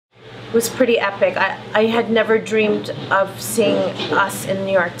was pretty epic. I had never dreamed of seeing us in the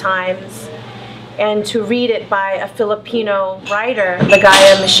New York Times, and to read it by a Filipino writer,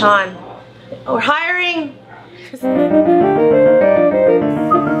 Ligaya Michon. We're hiring! I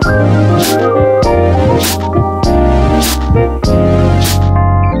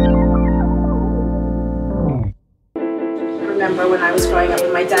remember when I was growing up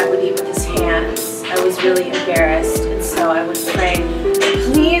and my dad would eat with his hands, I was really embarrassed, and so I would pray,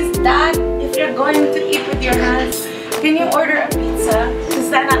 please Dad, if you're going to eat with your hands, can you order a pizza? Because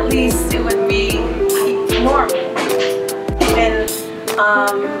then at least it would be normal. Even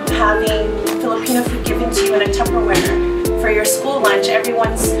having Filipino food given to you in a Tupperware for your school lunch,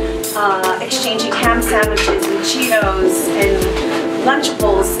 everyone's exchanging ham sandwiches and Cheetos and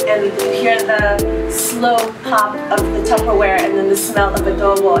Lunchables, and you hear the slow pop of the Tupperware and then the smell of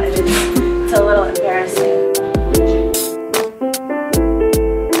adobo, and it's a little embarrassing.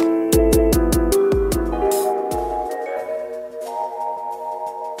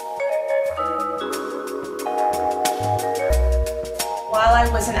 While I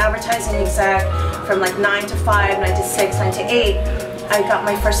was an advertising exec from like 9 to 5, 9 to 6, 9 to 8, I got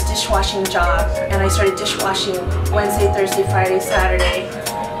my first dishwashing job, and I started dishwashing Wednesday, Thursday, Friday, Saturday,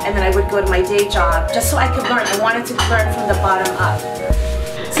 and then I would go to my day job just so I could learn. I wanted to learn from the bottom up.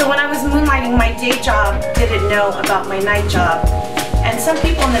 So when I was moonlighting, my day job didn't know about my night job, and some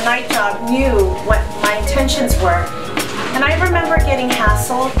people in the night job knew what my intentions were, and I remember getting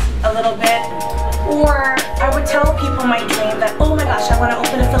hassled a little bit. Or I would tell people my dream that, oh my gosh, I want to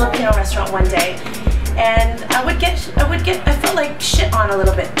open a Filipino restaurant one day. And I felt like shit on a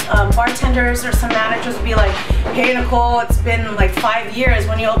little bit. Bartenders or some managers would be like, hey Nicole, it's been like 5 years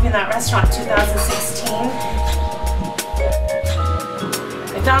when you opened that restaurant, 2016.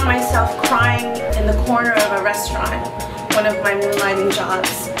 I found myself crying in the corner of a restaurant, one of my moonlighting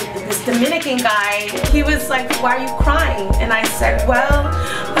jobs. This Dominican guy, he was like, why are you crying? And I said, well,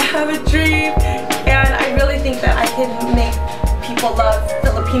 I have a dream, and I really think that I can make people love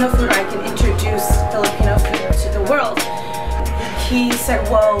Filipino food, or I can introduce Filipino food to the world. He said,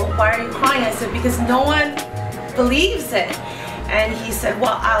 well, why are you crying? I said, because no one believes it. And he said,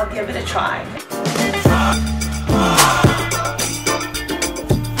 well, I'll give it a try.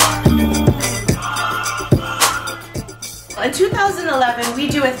 In 2011, we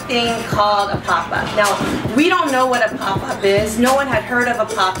do a thing called a pop-up. Now, we don't know what a pop-up is. No one had heard of a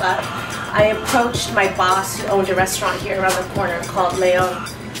pop-up. I approached my boss, who owned a restaurant here around the corner called Leon.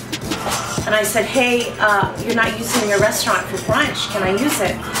 And I said, hey, you're not using your restaurant for brunch. Can I use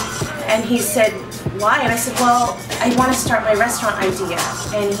it? And he said, why? And I said, well, I want to start my restaurant idea.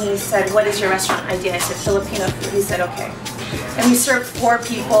 And he said, what is your restaurant idea? I said, Filipino food. He said, okay. And we served 4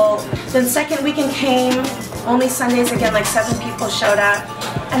 people. Then second weekend came, only Sundays again, like 7 people showed up.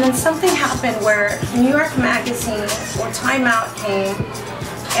 And then something happened where New York Magazine or Time Out came,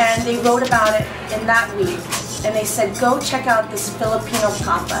 and they wrote about it in that week. And they said, go check out this Filipino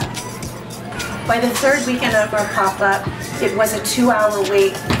pop-up. By the 3rd weekend of our pop-up, it was a 2-hour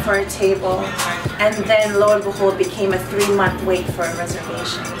wait for a table. And then, lo and behold, became a 3-month wait for a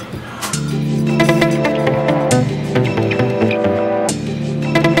reservation.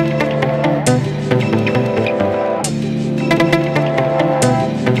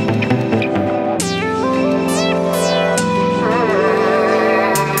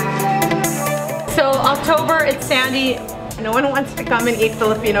 It's Sandy. No one wants to come and eat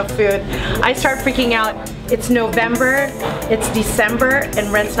Filipino food. I start freaking out. It's November, it's December,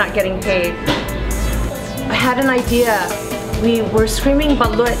 and rent's not getting paid. I had an idea. We were screaming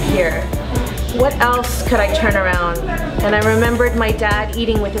balut here. What else could I turn around? And I remembered my dad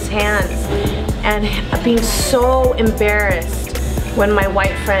eating with his hands and being so embarrassed when my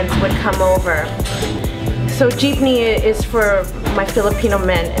white friends would come over. So Jeepney is for my Filipino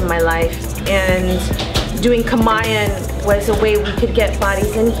men in my life, and doing kamayan was a way we could get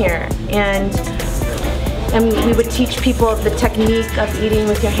bodies in here, and we would teach people the technique of eating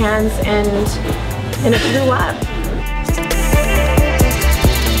with your hands, and it blew up.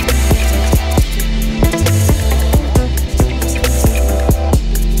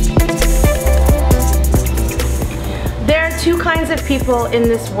 There are 2 kinds of people in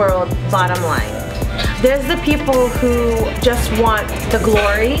this world, bottom line. There's the people who just want the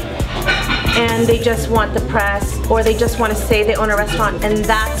glory, and they just want the press, or they just want to say they own a restaurant, and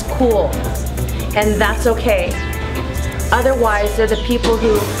that's cool, and that's okay. Otherwise, they're the people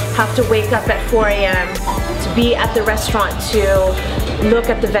who have to wake up at 4 a.m. to be at the restaurant to look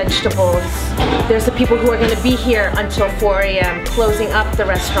at the vegetables. There's the people who are going to be here until 4 a.m. closing up the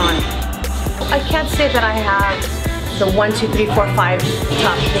restaurant. I can't say that I have the 1, 2, 3, 4, 5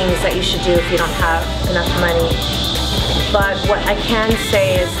 top things that you should do if you don't have enough money. But what I can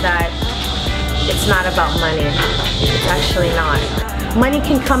say is that it's not about money. It's actually not. Money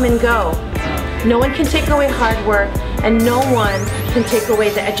can come and go. No one can take away hard work, and no one can take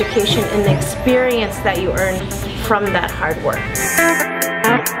away the education and the experience that you earn from that hard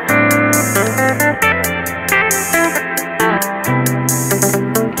work.